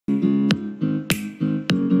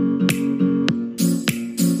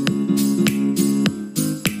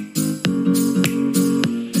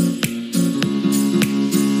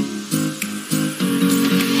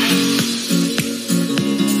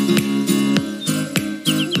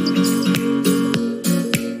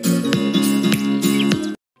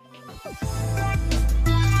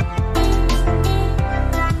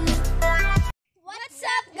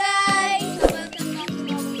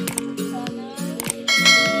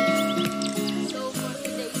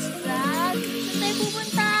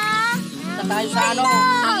tayo sa ano.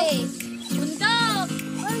 Bundok!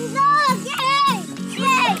 Bundok! Yay!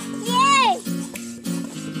 Yay! Yay!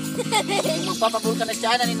 Magpapabulkan na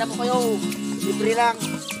siya, nanin mo kayo. Libre lang.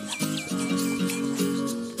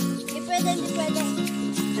 Hindi pwede, hindi pwede.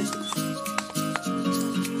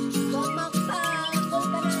 Huwag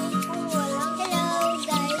magpapulkanahin kung walang galaw,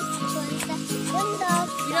 guys. Punta bundok.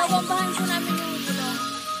 Binabambahan ko namin yung bundok.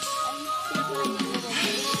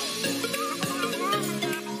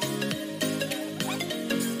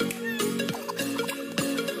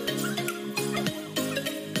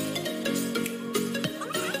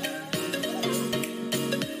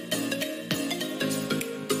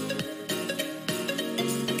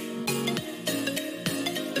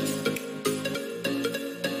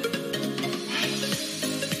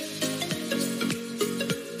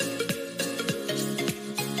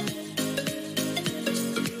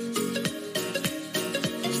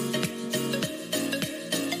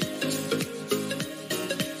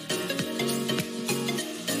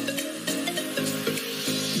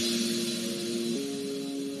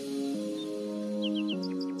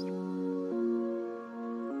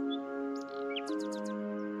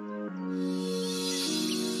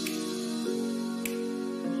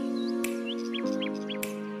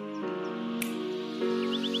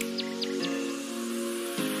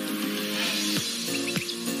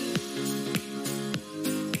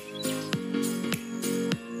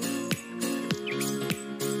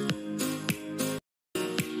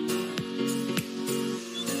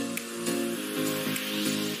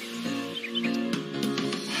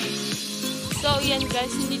 So, yan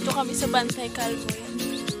guys, dito kami sa Bantay Calvo.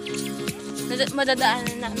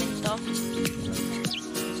 Madadaanan namin to.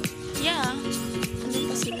 Yeah. Ano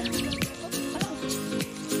pa sila? Oh.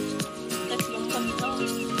 Tatlong kami to.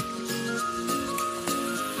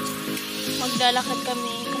 Maglalakad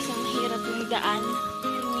kami kasi mahirap yung daan.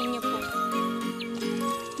 Tingnan niyo po.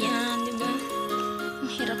 Yan, di ba?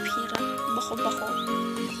 Mahirap-hirap. Bako-bako.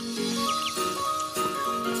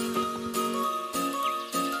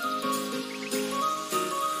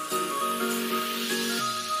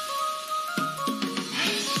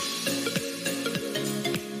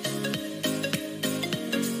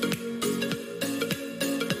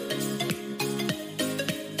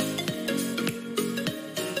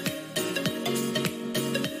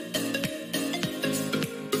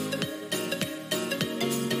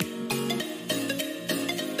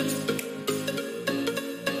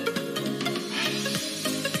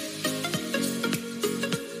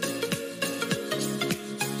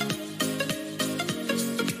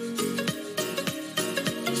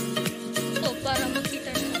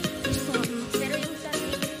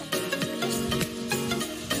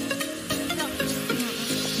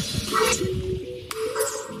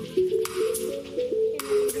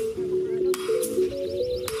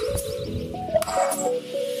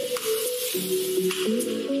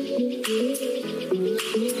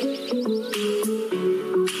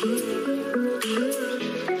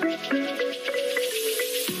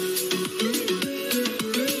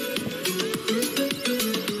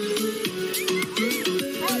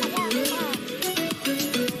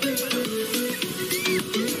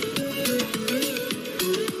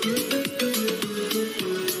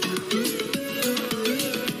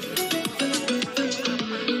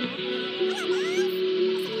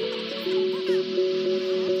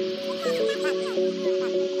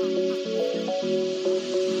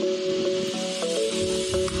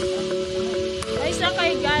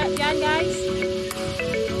 Yan guys.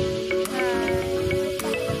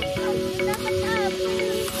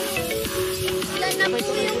 Wala na po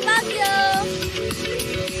yung bagyo.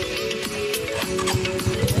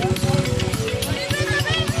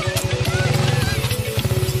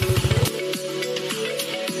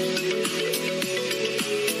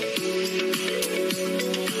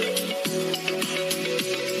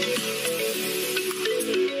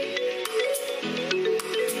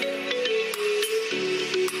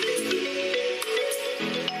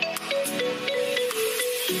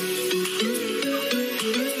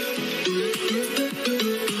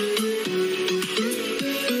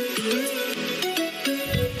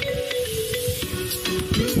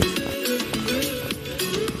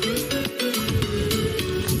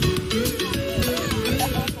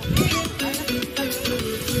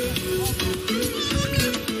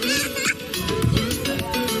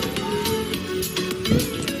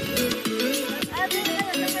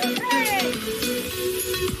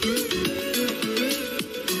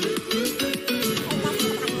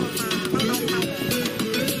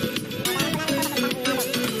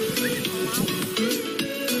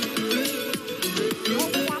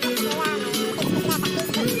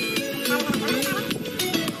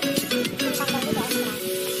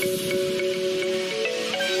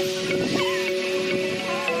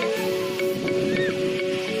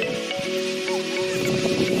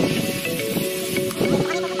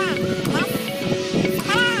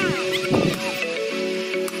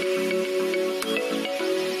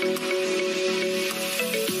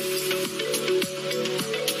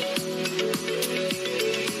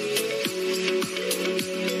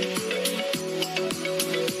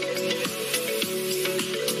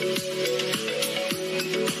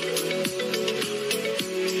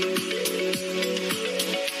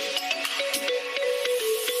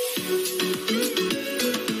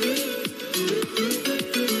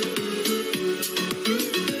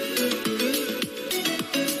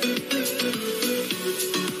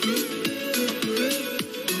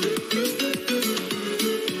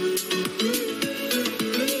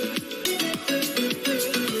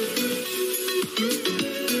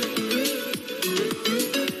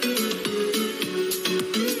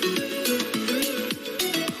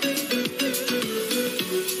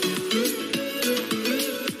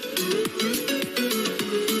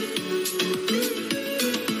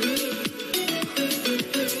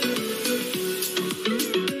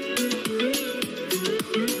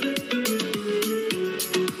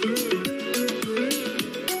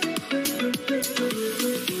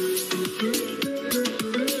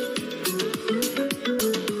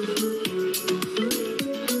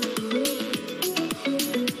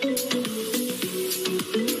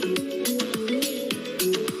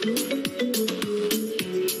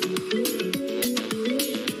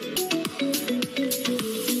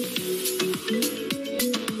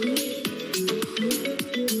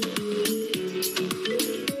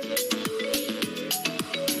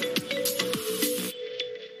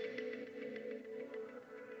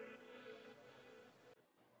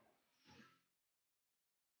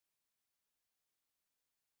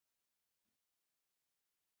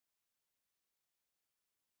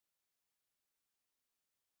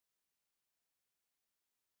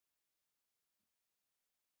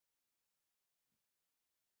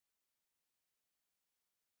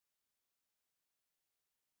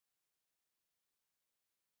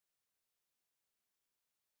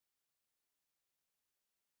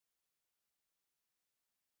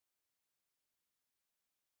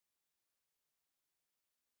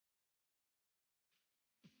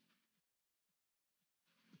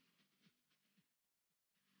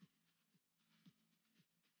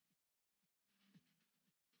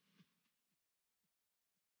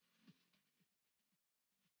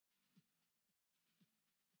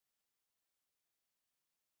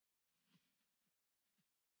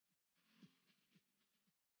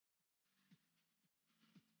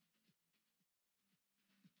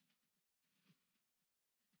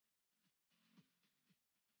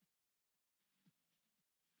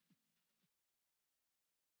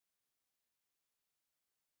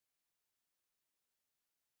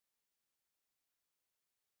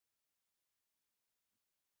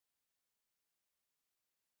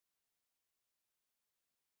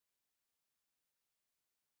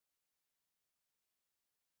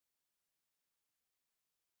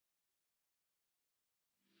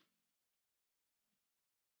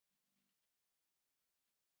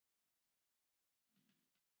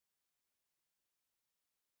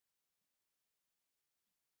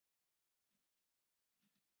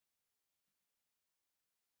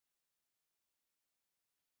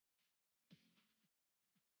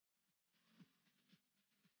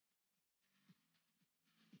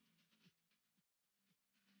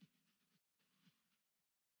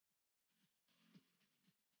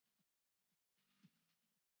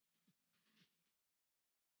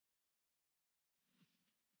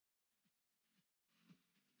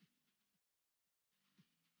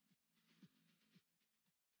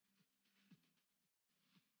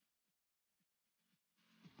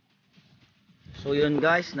 So yun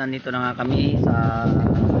guys, nandito na nga kami sa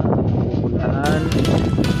pupuntahan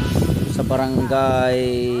sa barangay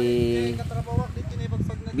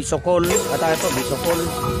Bisokol. Ata ito, Bisokol,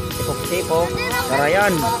 Tipok-Tipok, Karayan.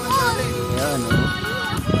 Ayan oh.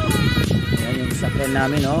 Ayan yung sakyan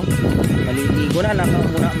namin oh. Maliligo na,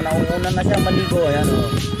 nauna na siya maligo. Ayan oh.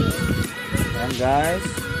 Ayan guys.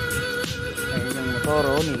 Ayan yung motor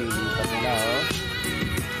oh, nililipat nila oh.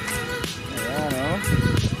 Ayan oh.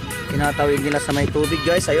 Tinatawid nila sa may tubig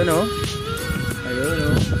guys. Ayun oh.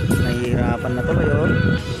 Ayun oh. Nahihirapan na tuloy oh.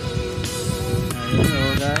 Ayun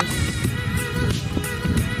oh guys.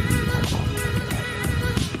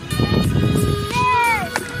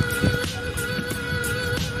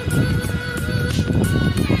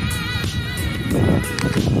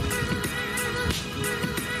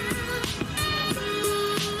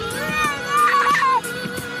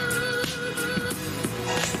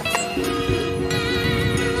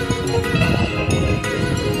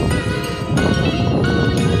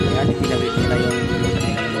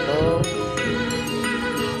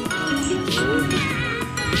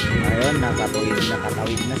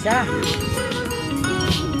 Nakatawid na siya.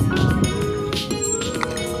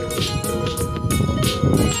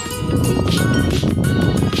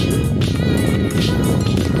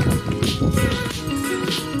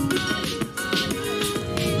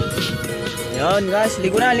 Ayun guys,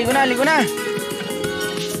 ligo na, ligo na, ligo na.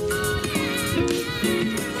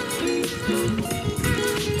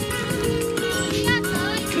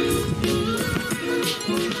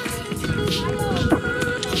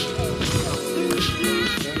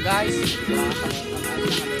 Guys,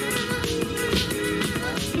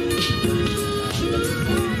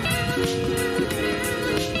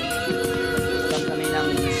 kami ng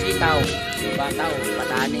sitaw, bataw,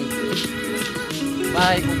 patani,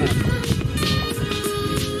 bahay bubo.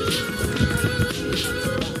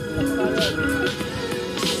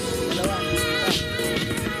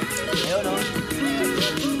 Ayun o.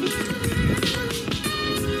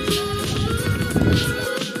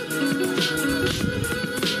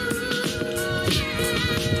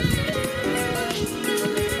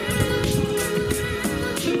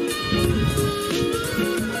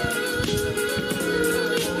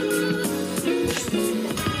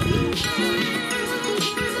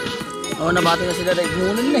 Oh, nabati na sila dahil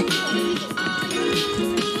gunin na eh.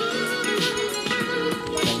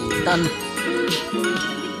 Tan.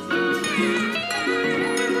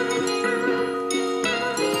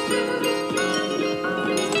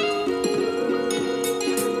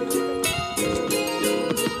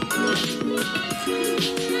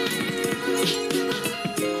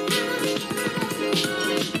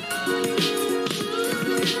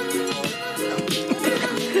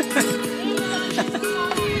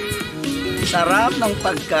 Sarap ng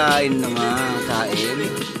pagkain ng mga kain.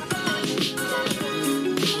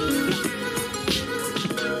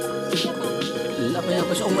 Lapa niya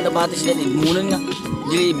pa siya umadabati sila. Igmunan nga.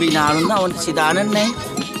 Di binalon na. Wanti sidanan na eh.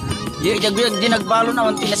 Di nagbalon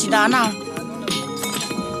na. Wanti na sidana.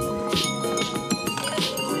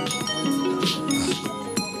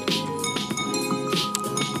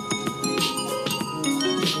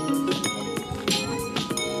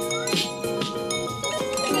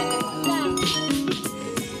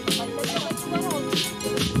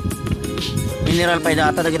 Mineral pa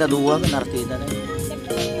data na kita duwa kan artida na.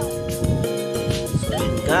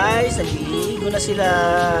 Guys, naligo na sila.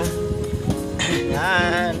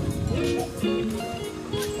 Yan.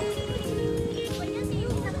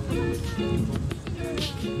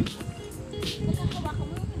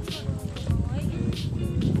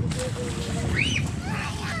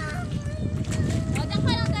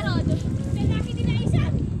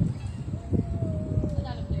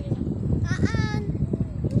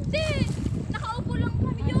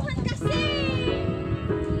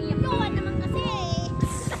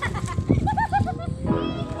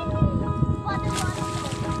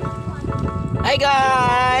 Hi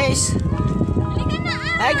guys!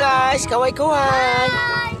 Hi guys! Kaway-kaway!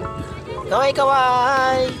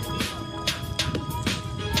 Kaway-kaway!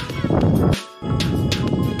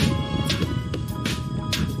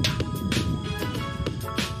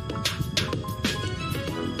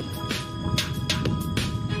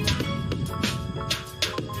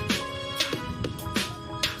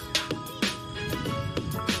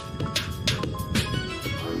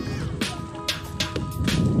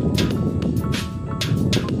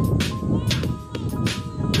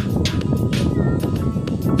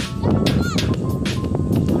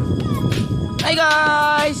 Hi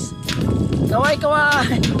guys!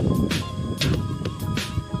 Kaway-kaway!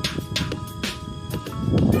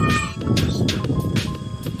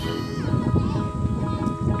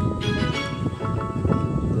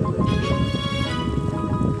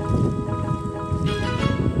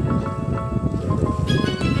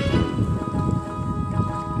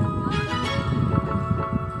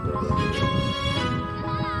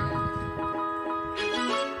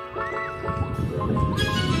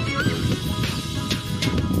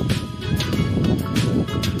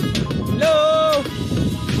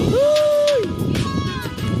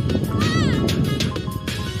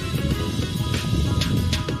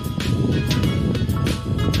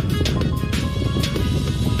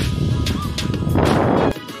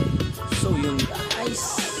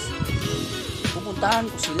 Pupuntahan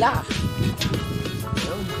ko sila.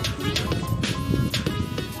 Ayun.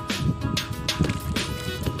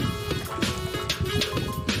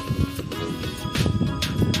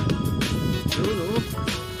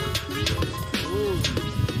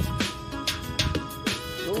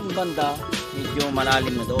 Doon banda, medyo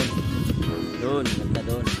malalim na doon. Doon, ganda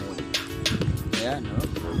doon. Ayan, oh.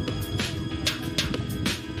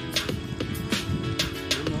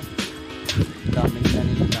 Doon, oh. Dami nila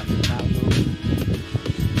nila, dami tao doon.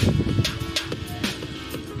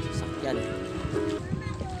 Sakyan.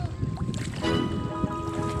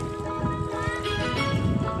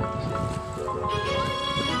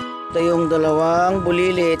 Ito yung dalawang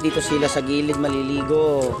bulilit. Dito sila sa gilid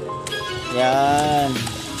maliligo. Yan.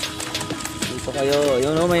 Dito kayo.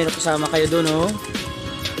 Yun o, may kasama kayo dun o.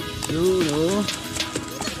 Yun o.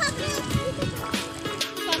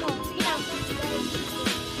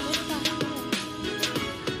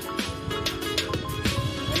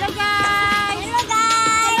 Hello guys! Hello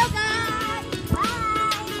guys! Hello guys!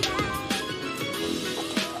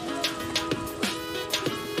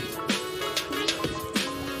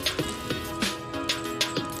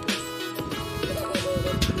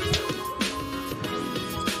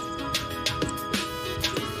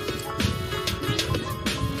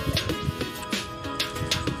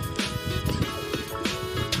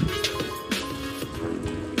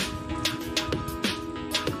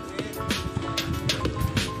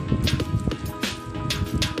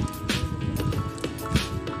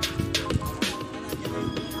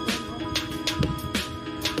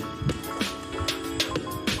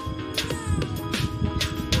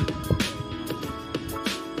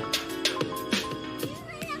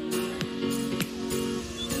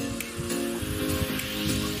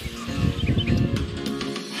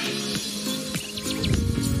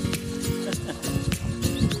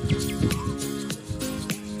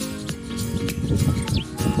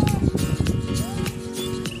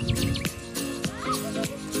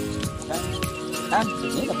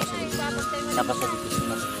 Ini dapat sedikit.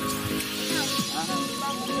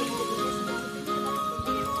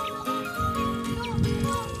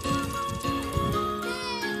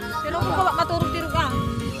 Pero kung bawa maturog-tirog ka.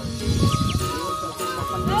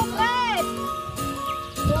 Fred!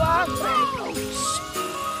 Wah, Fred!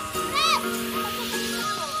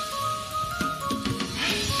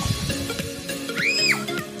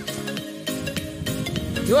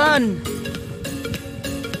 Juan!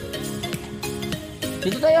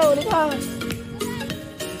 Dito tayo, ulit ka.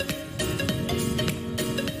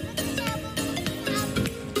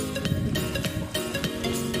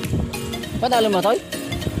 Padalo mo, Toy?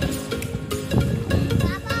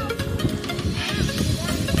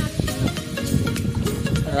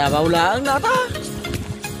 Rabaw lang nata.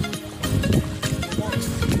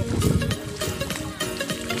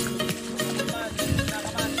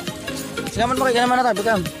 Sigaman mo kayo, ganaman na tayo,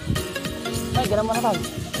 bigam. Ay, ganaman na tayo.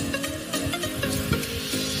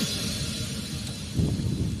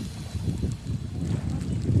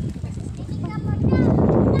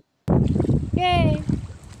 Okay.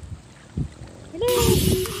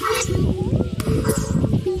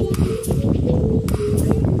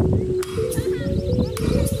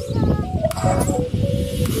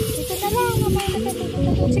 Dito na lang, mamaya na tayo.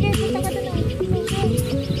 Sige, punta ka na lang.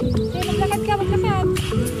 Okay, maglakad ka, maglakad.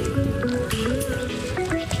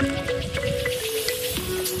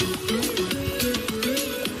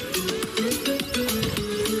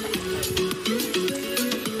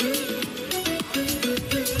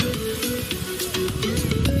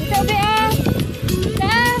 Dito, Bea.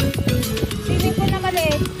 Dito. Swimming pool na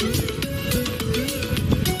maliit.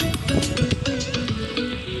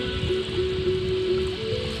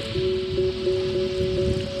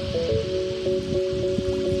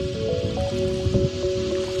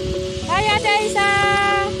 Hi, Ate Isa!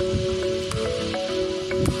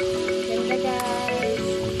 Ganda, guys.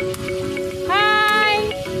 Hi!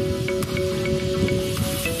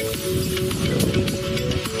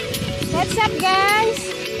 What's up, guys?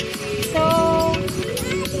 So,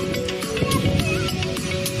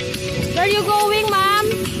 where you going, ma'am?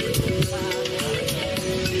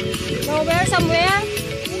 Nowhere, somewhere?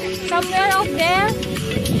 Somewhere out there?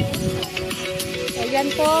 Ayan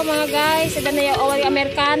po mga guys, ito na yung Owari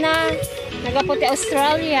Americana, nagaputi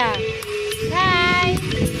Australia. Hi!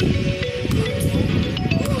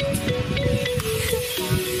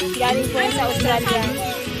 Galing po yan sa Australia.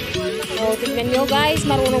 O, tignan nyo guys,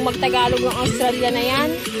 marunong magtagalog ng Australia na yan.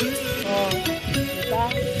 O, diba?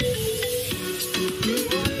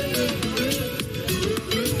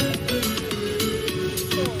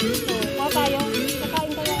 O, tayo.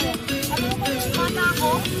 Kakain tayo. Ano ba yung bata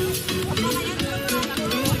ako?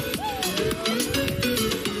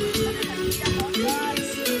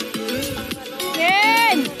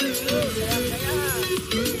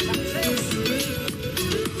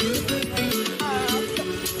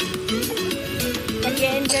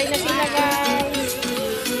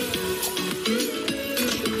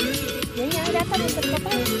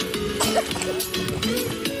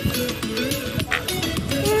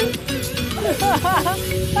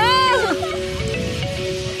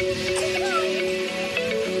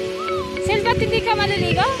 Sil, ba't hindi ka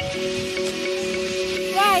maliligo?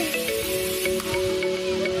 Why?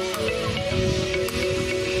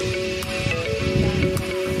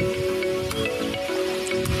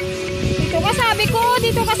 Dito ka, sabi ko.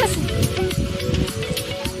 Dito ka sa...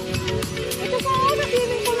 Dito ka,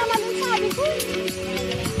 nasiling ko naman yung sabi ko.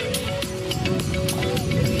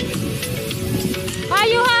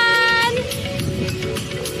 Ayuhan!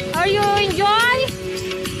 Are you enjoy?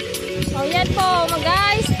 Oh, yan po, mga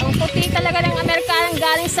guys. Ang puti talaga ng Amerikanang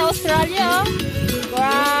galing sa Australia. Oh.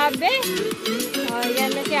 Grabe. Oh,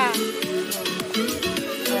 yan na siya.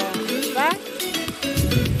 Oh, diba?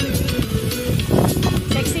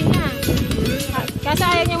 Sexy na.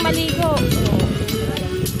 Kasaya niyang maligo. Oh.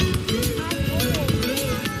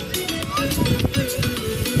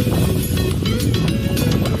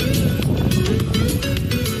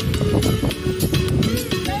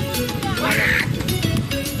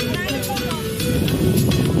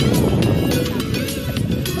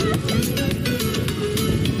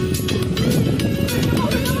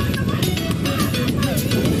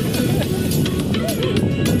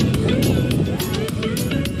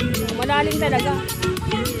 Malalim talaga.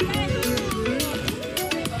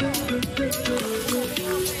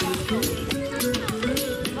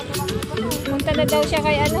 Punta na daw siya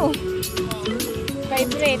kay ano? Kay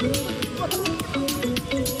Brett.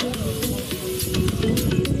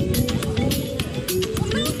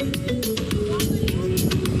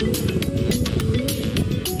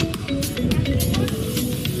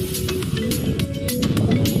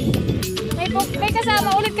 May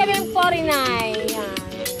kasama ulit kami ng 49. Yan.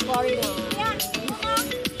 49.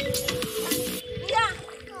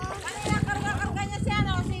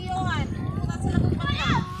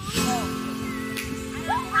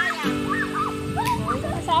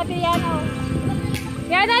 Sabi yan o.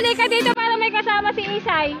 Yan, halika dito para may kasama si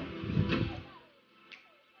Isay.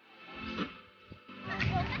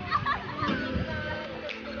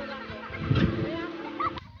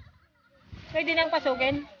 Pwede nang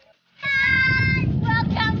pasukin?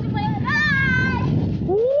 Welcome to my life!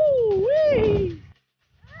 Woo-wee!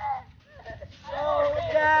 So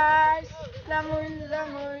guys, langoy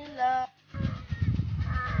lang.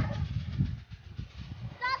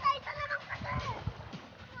 Tatay talagang kasi!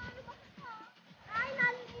 Ay,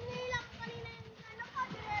 nalilingay lang kanina yung ano ko,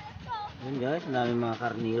 direres ko. Yan guys, ang daming mga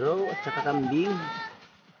karniro at saka kambing.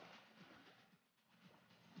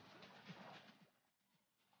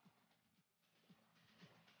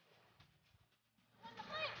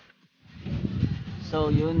 So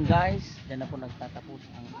yun guys, dyan na po nagtatapos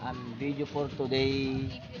ang aming video for today.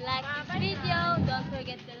 If you like this video, don't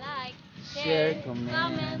forget to like, Share, comment,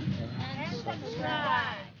 and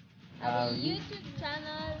subscribe. Our YouTube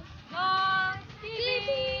channel, DongsTv.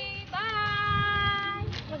 Bye!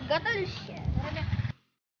 Maggatal siya.